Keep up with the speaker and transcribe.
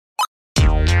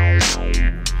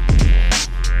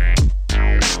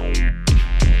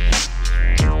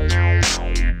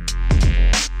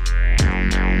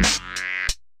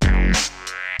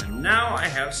Now I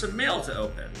have some mail to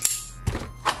open.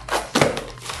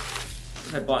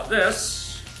 I bought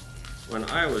this when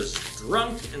I was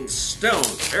drunk and stoned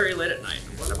very late at night.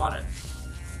 I'm glad I bought it.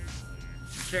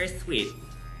 Very sweet.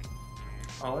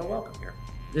 Oh, they're welcome here.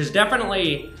 There's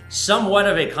definitely somewhat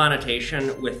of a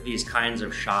connotation with these kinds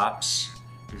of shops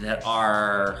that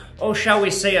are, oh, shall we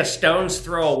say, a stone's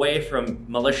throw away from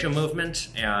militia movement.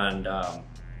 And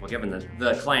well, given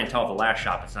the clientele of the last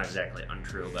shop, it's not exactly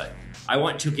untrue, but I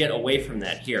want to get away from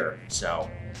that here, so.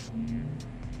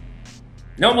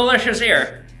 No militias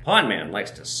here. Pawn Man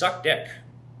likes to suck dick.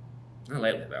 Not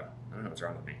lately, though. I don't know what's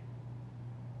wrong with me.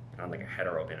 I'm like a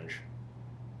hetero binge.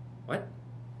 What?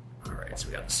 All right, so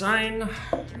we got the sign. I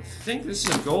think this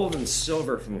is gold and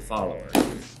silver from the follower.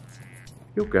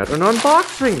 You get an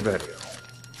unboxing video.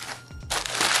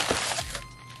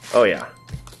 Oh, yeah.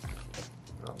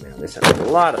 Oh, man, they sent me a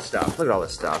lot of stuff. Look at all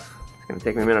this stuff. It's gonna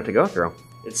take me a minute to go through.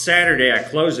 It's Saturday, I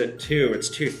close at 2, it's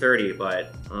 2:30,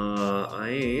 but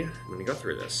I'm gonna go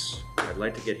through this. I'd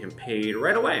like to get him paid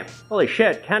right away. Holy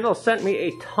shit, Kendall sent me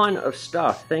a ton of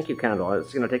stuff. Thank you, Kendall.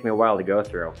 It's gonna take me a while to go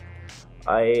through.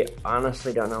 I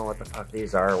honestly don't know what the fuck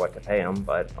these are or what to pay them,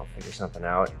 but I'll figure something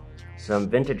out. Some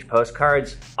vintage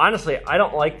postcards. Honestly, I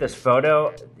don't like this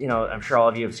photo. You know, I'm sure all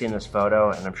of you have seen this photo,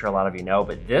 and I'm sure a lot of you know,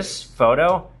 but this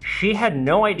photo, she had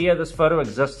no idea this photo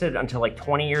existed until like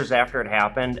 20 years after it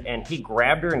happened, and he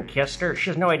grabbed her and kissed her. She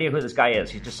has no idea who this guy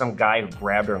is. He's just some guy who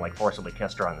grabbed her and like forcibly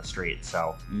kissed her on the street.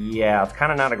 So yeah, it's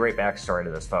kind of not a great backstory to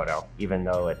this photo, even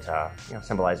though it you know,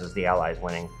 symbolizes the Allies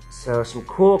winning. So some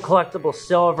cool collectible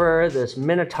silver, this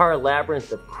Minotaur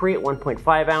Labyrinth of Crete,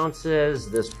 1.5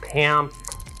 ounces, this PAMP,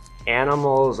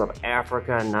 Animals of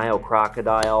Africa, Nile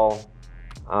crocodile,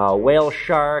 whale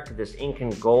shark, this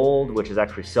Incan gold, which is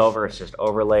actually silver, it's just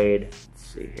overlaid. Let's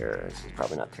see here, this is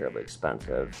probably not terribly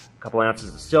expensive. A couple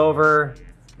ounces of silver.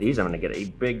 These I'm gonna get a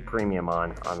big premium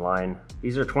on online.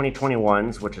 These are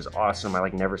 2021s, which is awesome. I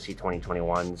like never see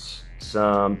 2021s.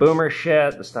 Some boomer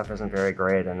shit, the stuff isn't very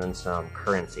great, and then some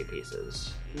currency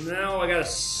pieces. Now I gotta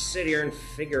sit here and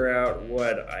figure out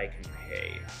what I can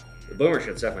pay. The boomer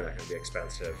shit's definitely not gonna be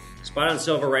expensive. Spot on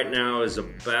silver right now is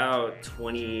about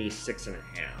 26.5.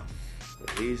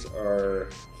 These are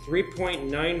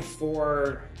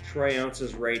 3.94 troy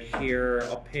ounces right here.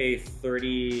 I'll pay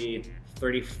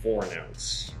 34 an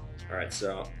ounce. All right,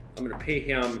 so I'm gonna pay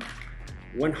him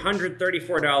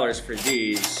 $134 for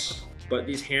these, but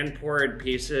these hand-poured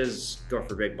pieces go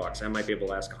for big bucks. I might be able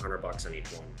to ask $100 on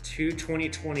each one. Two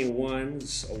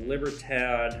 2021s, a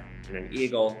Libertad, and an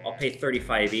Eagle. I'll pay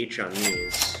 35 each on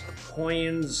these.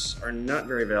 Coins are not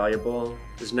very valuable.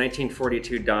 This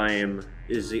 1942 dime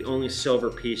is the only silver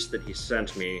piece that he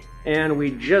sent me. And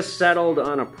we just settled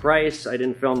on a price. I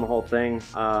didn't film the whole thing.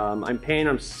 I'm paying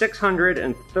him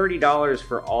 $630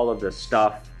 for all of this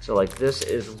stuff. So like, this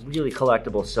is really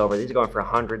collectible silver. These are going for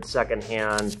 100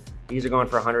 secondhand. These are going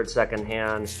for 100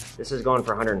 secondhand. This is going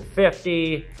for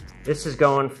 150. This is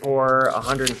going for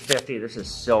 150. This is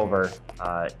silver,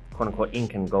 quote unquote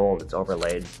Incan gold. It's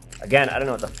overlaid. Again, I don't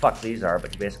know what the fuck these are,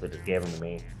 but he basically just gave them to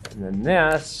me. And then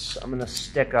this, I'm gonna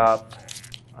stick up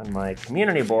on my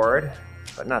community board,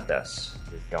 but not this.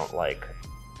 I just don't like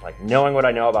knowing what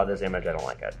I know about this image, I don't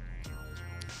like it.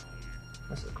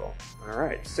 This is cool. All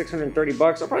right, 630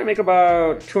 bucks. I'll probably make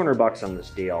about 200 bucks on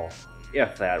this deal.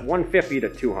 If that, 150 to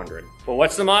 200. Well,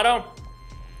 what's the motto?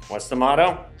 What's the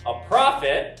motto? A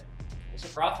profit. What's a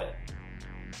profit?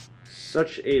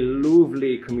 Such a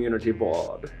lovely community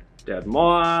board. Dead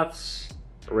moths,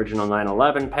 original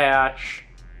 9/11 patch,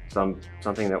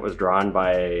 something that was drawn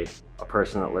by a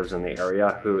person that lives in the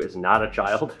area who is not a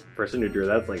child. The person who drew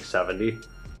that's like 70.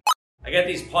 I got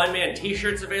these Pawn Man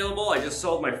t-shirts available. I just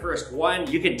sold my first one.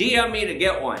 You can DM me to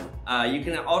get one. You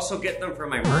can also get them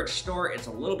from my merch store. It's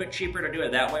a little bit cheaper to do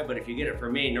it that way, but if you get it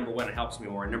from me, number one, it helps me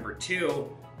more. Number two,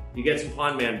 you get some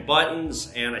Pawn Man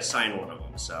buttons and I sign one of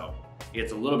them. So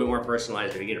it's a little bit more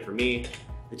personalized if you get it from me.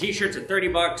 The t-shirts are 30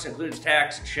 bucks, includes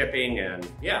tax and shipping, and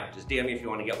yeah, just DM me if you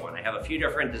want to get one. I have a few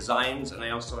different designs and I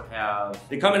also have,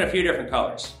 they come in a few different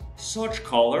colors. Such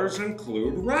colors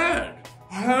include red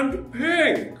and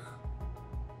pink.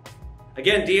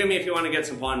 Again, DM me if you want to get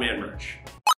some Pawn Man merch.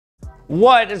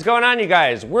 What is going on, you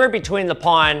guys? We're Between the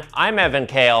Pawn. I'm Evan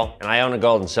Kale, and I own a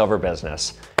gold and silver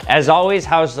business. As always,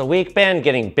 how's the week been?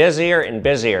 Getting busier and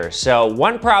busier. So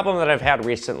one problem that I've had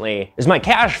recently is my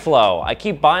cash flow. I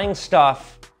keep buying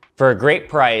stuff for a great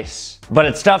price, but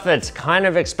it's stuff that's kind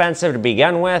of expensive to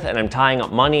begin with, and I'm tying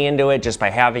up money into it just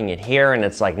by having it here, and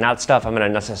it's like not stuff I'm gonna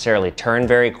necessarily turn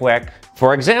very quick.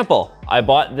 For example, I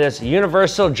bought this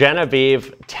Universal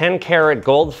Genevieve 10 karat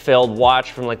gold filled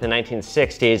watch from like the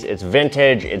 1960s. It's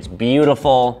vintage, it's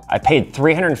beautiful. I paid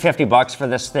 350 bucks for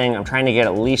this thing. I'm trying to get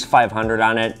at least 500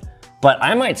 on it. But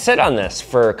I might sit on this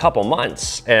for a couple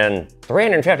months, and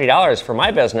 $350 for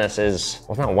my business is,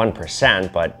 well, not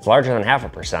 1%, but it's larger than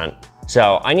 0.5%.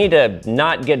 So I need to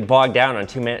not get bogged down on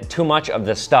too much of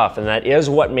this stuff, and that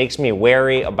is what makes me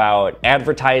wary about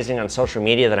advertising on social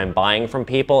media that I'm buying from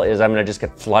people, is I'm gonna just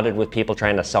get flooded with people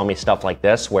trying to sell me stuff like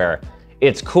this where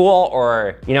it's cool,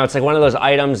 or, you know, it's like one of those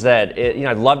items that,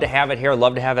 I'd love to have it here, I'd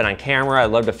love to have it on camera, I'd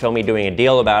love to film me doing a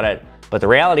deal about it. But the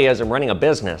reality is I'm running a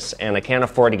business and I can't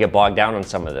afford to get bogged down on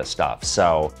some of this stuff.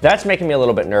 So that's making me a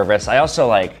little bit nervous. I also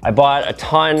I bought a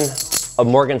ton of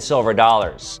Morgan Silver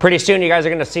dollars. Pretty soon you guys are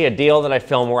gonna see a deal that I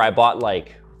filmed where I bought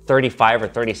like 35 or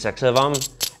 36 of them.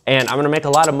 And I'm gonna make a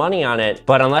lot of money on it,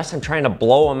 but unless I'm trying to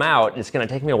blow them out, it's gonna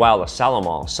take me a while to sell them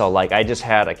all. So like I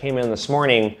came in this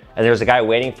morning and there's a guy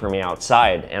waiting for me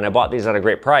outside, and I bought these at a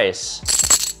great price.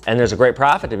 And there's a great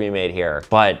profit to be made here.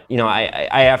 But, you know, I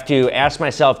have to ask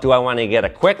myself, do I want to get a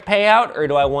quick payout, or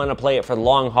do I want to play it for the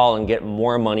long haul and get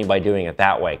more money by doing it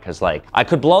that way? Because like, I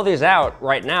could blow these out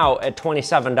right now at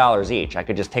 $27 each. I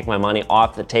could just take my money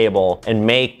off the table and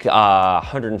make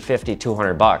 150,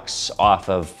 200 bucks off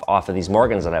of these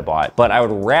Morgans that I bought. But I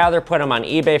would rather put them on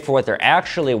eBay for what they're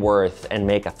actually worth and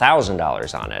make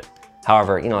 $1,000 on it.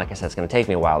 However, you know, like I said, it's gonna take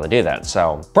me a while to do that.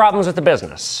 So, problems with the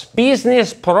business.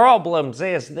 Business problems,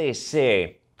 as they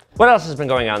say. What else has been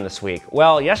going on this week?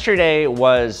 Well, yesterday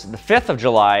was the 5th of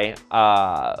July.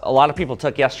 A lot of people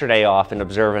took yesterday off in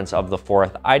observance of the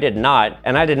 4th. I did not,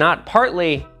 and I did not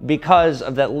partly because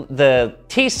of the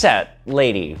tea set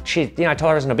lady. I told her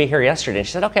I was gonna be here yesterday, and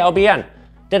she said, okay, I'll be in.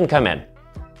 Didn't come in.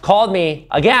 Called me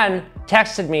again,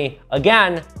 texted me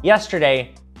again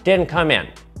yesterday, didn't come in.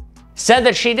 Said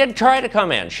that she did try to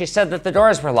come in. She said that the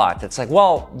doors were locked. It's like,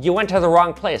 well, you went to the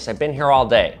wrong place. I've been here all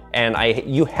day. And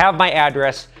you have my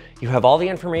address. You have all the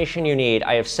information you need.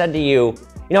 I have said to you,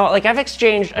 you know, like I've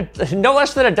exchanged no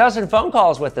less than a dozen phone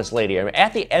calls with this lady. I'm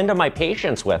at the end of my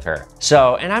patience with her.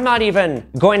 So, and I'm not even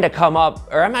going to come up,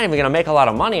 or I'm not even gonna make a lot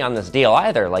of money on this deal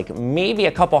either. Like maybe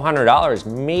a couple $100,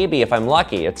 maybe if I'm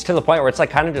lucky. It's to the point where it's like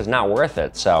kind of just not worth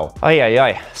it. So,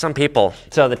 some people.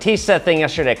 So the tea set thing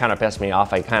yesterday kind of pissed me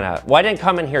off. I didn't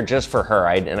come in here just for her.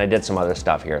 And I did some other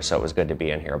stuff here, so it was good to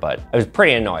be in here, but I was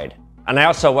pretty annoyed. And I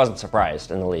also wasn't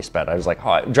surprised in the least bit. I was like,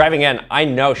 oh, driving in, I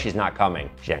know she's not coming.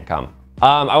 She didn't come.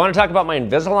 I want to talk about my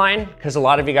Invisalign because a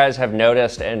lot of you guys have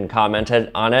noticed and commented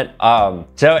on it.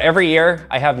 So every year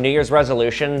I have New Year's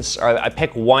resolutions, or I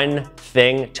pick one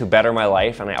thing to better my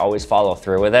life and I always follow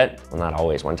through with it. Well, not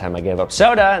always. One time I gave up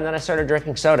soda and then I started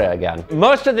drinking soda again.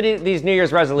 Most of these New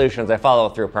Year's resolutions I follow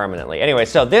through permanently. Anyway,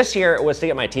 so this year it was to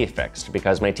get my teeth fixed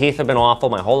because my teeth have been awful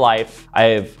my whole life.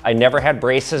 I never had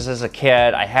braces as a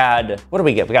kid. I had, what did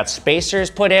we get? We got spacers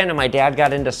put in, and my dad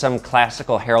got into some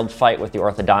classical Harold fight with the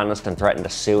orthodontist and threatened to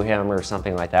sue him or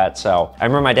something like that. So I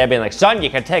remember my dad being like, son, you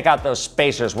can take out those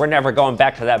spacers. We're never going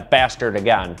back to that bastard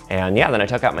again. And yeah, then I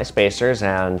took out my spacers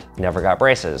and never got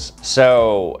braces.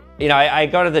 So, you know, I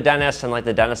go to the dentist, and like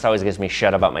the dentist always gives me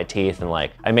shit about my teeth, and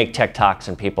like I make TikToks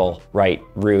and people write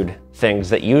rude things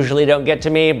that usually don't get to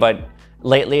me, but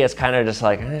lately it's kind of just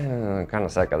like, I'm kind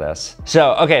of sick of this.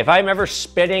 So, okay, if I'm ever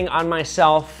spitting on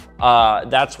myself,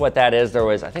 that's what that is.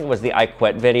 I think it was the I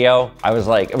Quit video. I was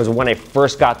like, it was when I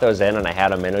first got those in and I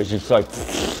had them in, it was just like,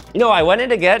 you know, I went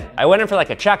in for like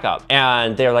a checkup,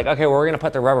 and they were like, okay, well, we're gonna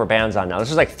put the rubber bands on now. This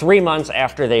was like 3 months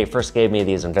after they first gave me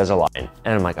these Invisalign.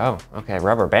 And I'm like, oh, okay,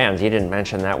 rubber bands. You didn't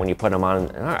mention that when you put them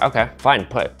on. Okay, fine,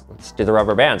 let's do the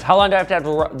rubber bands. How long do I have to have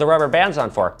the rubber bands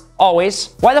on for?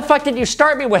 Always. Why the fuck did you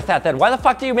start me with that then? Why the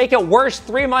fuck do you make it worse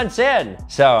 3 months in?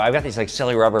 So I've got these like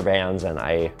silly rubber bands and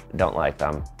I don't like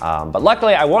them. But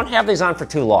luckily I won't have these on for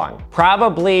too long.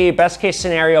 Probably best case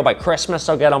scenario by Christmas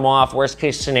I'll get them off. Worst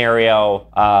case scenario,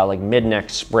 like mid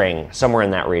next spring, somewhere in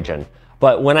that region.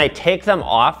 But when I take them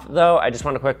off though, I just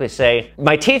want to quickly say,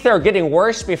 my teeth are getting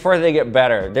worse before they get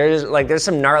better. There's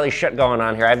some gnarly shit going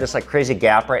on here. I have this like crazy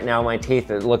gap right now in my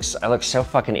teeth. I look so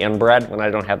fucking inbred when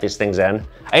I don't have these things in.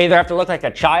 I either have to look like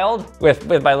a child with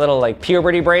my little like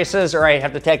puberty braces, or I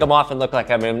have to take them off and look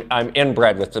like I'm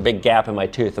inbred with the big gap in my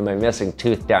tooth and my missing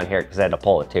tooth down here because I had to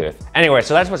pull a tooth. Anyway,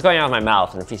 so that's what's going on in my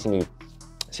mouth. And if you see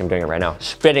I'm doing it right now,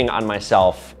 spitting on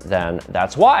myself, then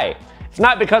that's why. It's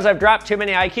not because I've dropped too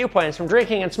many IQ points from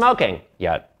drinking and smoking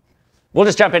yet. We'll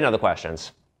just jump into the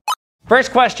questions.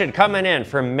 First question coming in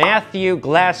from Matthew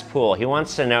Glasspool. He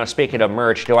wants to know, speaking of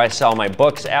merch, do I sell my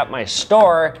books at my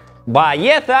store? Why,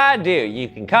 yes, I do. You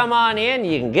can come on in,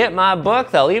 you can get my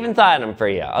book, they'll even sign them for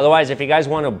you. Otherwise, if you guys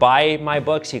want to buy my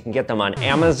books, you can get them on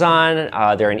Amazon.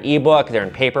 They're an ebook, they're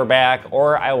in paperback,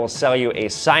 or I will sell you a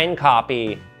signed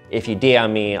copy if you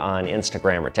DM me on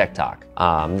Instagram or TikTok.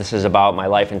 This is about my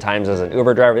life and times as an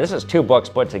Uber driver. This is 2 books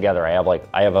put together. I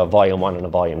have a volume 1 and a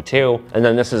volume 2. And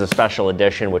then this is a special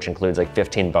edition, which includes like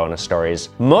 15 bonus stories.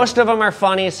 Most of them are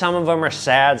funny, some of them are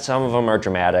sad, some of them are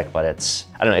dramatic, but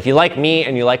I don't know, if you like me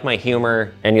and you like my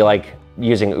humor and you like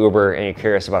using Uber and you're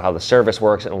curious about how the service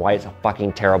works and why it's a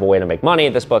fucking terrible way to make money,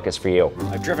 this book is for you.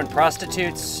 I've driven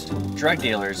prostitutes, drug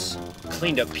dealers,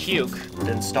 cleaned up puke,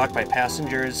 been stalked by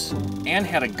passengers, and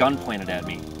had a gun pointed at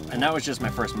me. And that was just my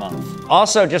first month.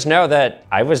 Also, just know that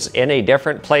I was in a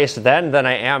different place then than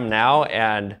I am now,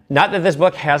 and not that this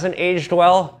book hasn't aged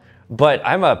well, but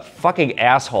I'm a fucking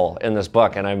asshole in this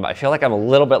book, and I feel like I'm a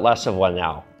little bit less of one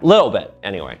now. Little bit,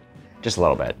 anyway, just a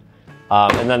little bit.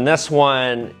 And then this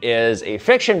one is a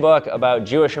fiction book about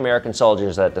Jewish American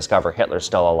soldiers that discover Hitler's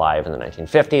still alive in the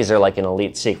 1950s. They're like an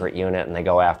elite secret unit, and they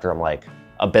go after him like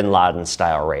a Bin Laden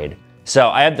style raid. So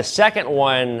I have the second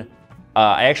one.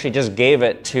 I actually just gave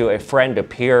it to a friend to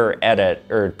peer edit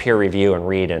or peer review and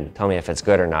read and tell me if it's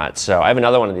good or not. So I have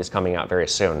another one of these coming out very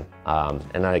soon.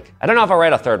 And I don't know if I'll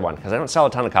write a third one because I don't sell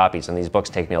a ton of copies and these books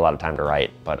take me a lot of time to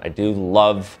write, but I do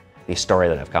love the story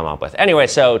that I've come up with. Anyway,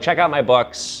 so check out my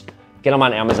books, get them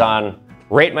on Amazon,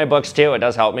 rate my books too, it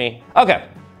does help me. Okay,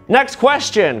 next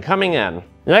question coming in.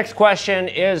 The next question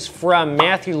is from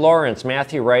Matthew Lawrence.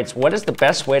 Matthew writes, what is the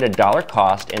best way to dollar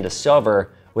cost into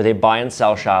silver with a buy and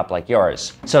sell shop like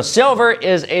yours? So silver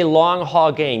is a long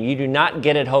haul game. You do not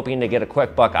get it hoping to get a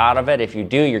quick buck out of it. If you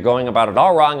do, you're going about it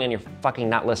all wrong and you're fucking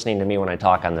not listening to me when I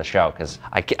talk on the show, because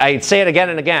I say it again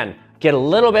and again. Get a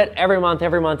little bit every month,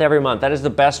 every month, every month. That is the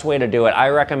best way to do it. I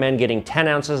recommend getting 10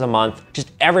 ounces a month,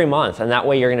 just every month. And that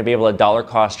way you're gonna be able to dollar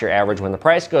cost your average when the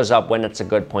price goes up, when it's a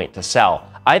good point to sell.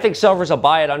 I think silver's a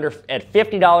buy at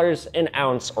 $50 an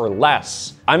ounce or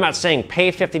less. I'm not saying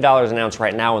pay $50 an ounce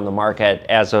right now when the market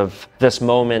as of this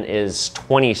moment is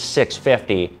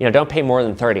 $26.50. You know, don't pay more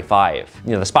than $35.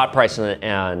 You know, the spot price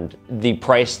and the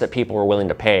price that people are willing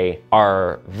to pay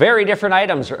are very different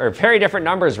items or very different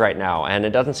numbers right now, and it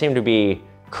doesn't seem to be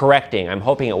correcting. I'm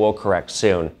hoping it will correct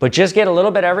soon. But just get a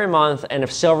little bit every month, and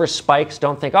if silver spikes,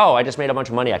 don't think, oh, I just made a bunch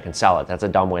of money, I can sell it. That's a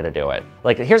dumb way to do it.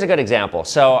 Like, here's a good example.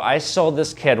 So I sold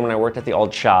this kid when I worked at the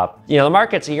old shop. You know, the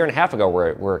markets a year and a half ago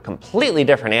were a completely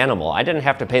different animal. I didn't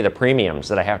have to pay the premiums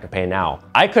that I have to pay now.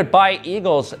 I could buy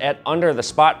Eagles at under the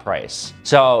spot price.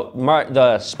 So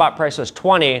the spot price was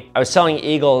 20. I was selling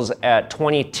Eagles at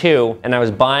 22, and I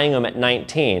was buying them at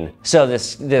 19. So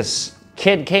this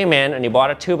kid came in and he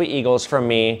bought a tube of Eagles from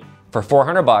me for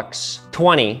 400 bucks,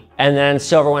 20, and then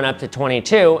silver went up to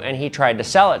 22 and he tried to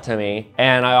sell it to me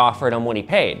and I offered him what he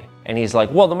paid. And he's like,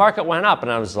 well, the market went up.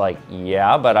 And I was like,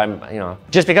 yeah, but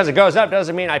just because it goes up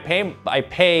doesn't mean I pay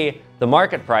the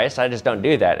market price. I just don't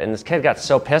do that. And this kid got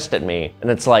so pissed at me. And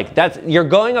it's like, you're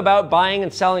going about buying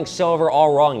and selling silver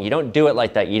all wrong. You don't do it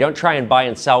like that. You don't try and buy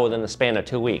and sell within the span of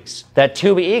 2 weeks. That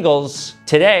tube of Eagles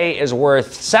today is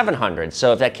worth 700.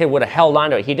 So if that kid would have held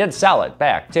onto it, he did sell it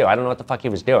back too. I don't know what the fuck he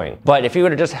was doing. But if he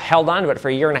would have just held onto it for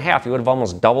a year and a half, he would have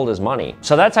almost doubled his money.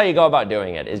 So that's how you go about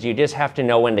doing it, is you just have to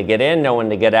know when to get in, know when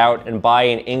to get out, and buy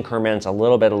in increments a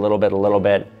little bit, a little bit, a little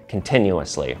bit,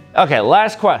 continuously. Okay,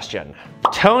 last question.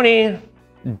 Tony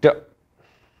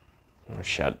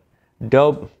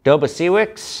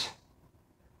Dobasiewicz?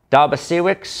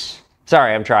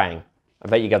 Sorry, I'm trying. I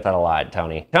bet you get that a lot,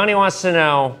 Tony. Tony wants to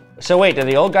know, so wait, did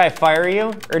the old guy fire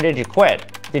you or did you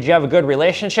quit? Did you have a good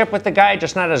relationship with the guy,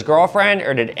 just not his girlfriend,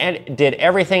 or did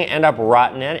everything end up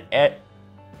rotten in it?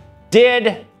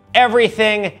 Did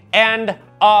everything end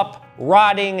up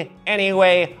rotting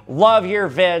anyway? Love your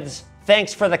vids.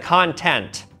 Thanks for the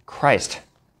content. Christ.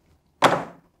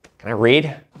 Can I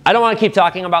read? I don't want to keep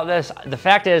talking about this. The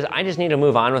fact is, I just need to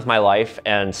move on with my life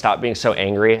and stop being so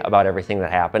angry about everything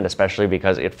that happened, especially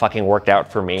because it fucking worked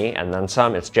out for me and then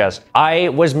some. It's just, I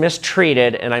was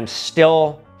mistreated and I'm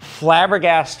still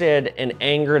flabbergasted and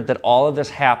angered that all of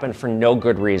this happened for no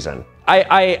good reason.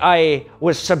 I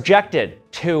was subjected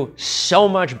to so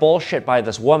much bullshit by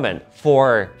this woman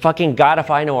for fucking God if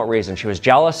I know what reason. She was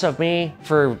jealous of me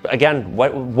for, again,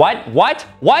 what, why?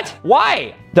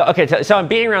 So I'm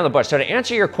beating around the bush. So to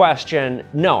answer your question,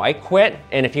 no, I quit.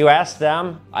 And if you ask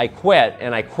them, I quit,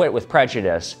 and I quit with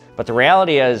prejudice. But the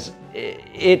reality is,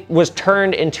 it was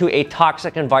turned into a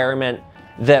toxic environment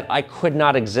that I could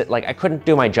not exist, like I couldn't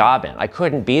do my job in. I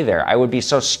couldn't be there. I would be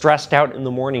so stressed out in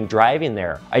the morning driving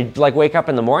there. I'd like wake up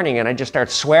in the morning and I'd just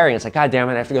start swearing. It's like, God damn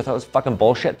it, I have to go through this fucking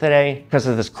bullshit today because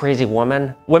of this crazy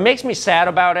woman. What makes me sad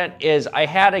about it is I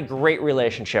had a great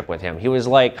relationship with him. He was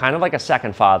like kind of like a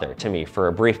second father to me for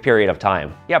a brief period of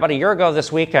time. Yeah, about a year ago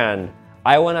this weekend,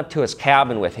 I went up to his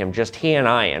cabin with him, just he and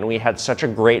I, and we had such a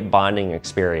great bonding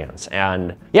experience.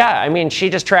 And yeah, I mean, she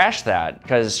just trashed that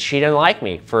because she didn't like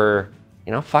me for,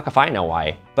 you know, fuck if I know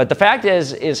why. But the fact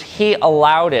is he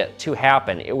allowed it to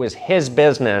happen. It was his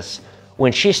business.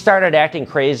 When she started acting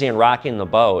crazy and rocking the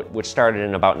boat, which started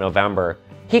in about November,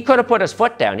 he could have put his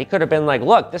foot down. He could have been like,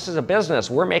 look, this is a business.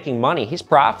 We're making money. He's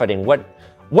profiting.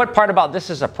 What part about this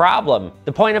is a problem?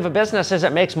 The point of a business is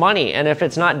it makes money, and if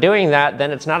it's not doing that,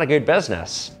 then it's not a good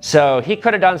business. So he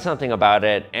could have done something about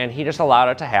it, and he just allowed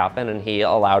it to happen, and he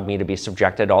allowed me to be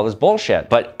subjected to all this bullshit.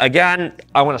 But again,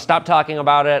 I want to stop talking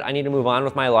about it. I need to move on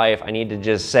with my life. I need to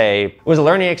just say it was a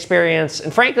learning experience.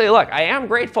 And frankly, look, I am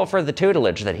grateful for the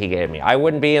tutelage that he gave me. I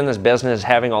wouldn't be in this business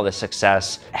having all this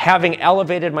success, having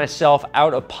elevated myself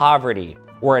out of poverty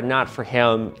were it not for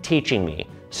him teaching me.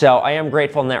 So I am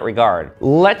grateful in that regard.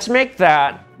 Let's make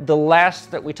that the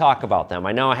last that we talk about them.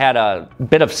 I know I had a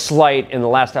bit of slight in the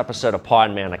last episode of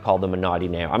Pawn Man. I called them a naughty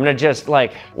name. I'm gonna just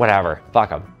like, whatever, fuck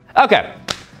them. Okay.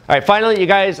 All right, finally, you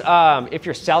guys, if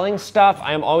you're selling stuff,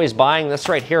 I am always buying. This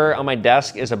right here on my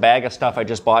desk is a bag of stuff I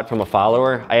just bought from a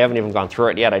follower. I haven't even gone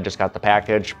through it yet. I just got the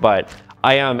package, but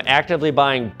I am actively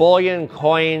buying bullion,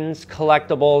 coins,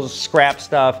 collectibles, scrap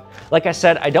stuff. Like I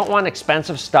said, I don't want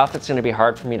expensive stuff that's gonna be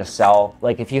hard for me to sell.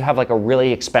 Like if you have like a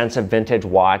really expensive vintage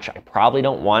watch, I probably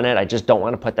don't want it. I just don't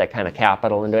want to put that kind of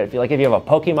capital into it. If you have a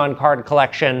Pokemon card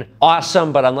collection,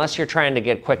 awesome, but unless you're trying to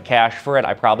get quick cash for it,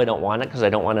 I probably don't want it because I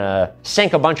don't want to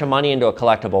sink a bunch of money into a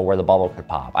collectible where the bubble could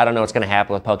pop. I don't know what's gonna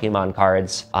happen with Pokemon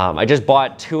cards. I just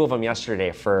bought 2 of them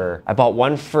yesterday I bought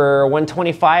one for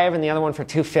 $125 and the other one for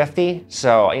 $250.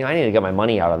 So, you know, I need to get my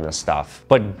money out on this stuff.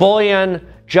 But bullion,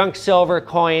 junk silver,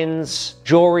 coins,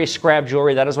 jewelry, scrap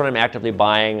jewelry, that is what I'm actively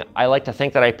buying. I like to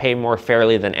think that I pay more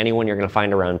fairly than anyone you're gonna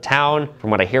find around town. From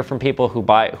what I hear from people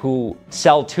who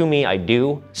sell to me, I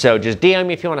do. So just DM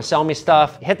me if you wanna sell me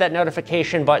stuff. Hit that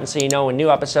notification button so you know when new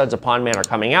episodes of Pawn Man are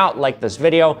coming out. Like this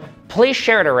video. Please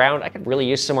share it around. I could really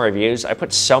use some more views. I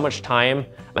put so much time.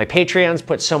 My Patreons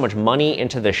put so much money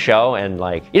into the show, and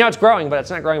like, you know, it's growing, but it's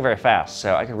not growing very fast.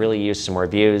 So I could really use some more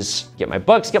views, get my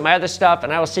books, get my other stuff,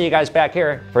 and I will see you guys back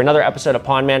here for another episode of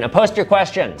Pawn Man. And post your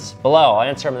questions below. I'll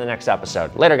answer them in the next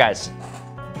episode. Later, guys.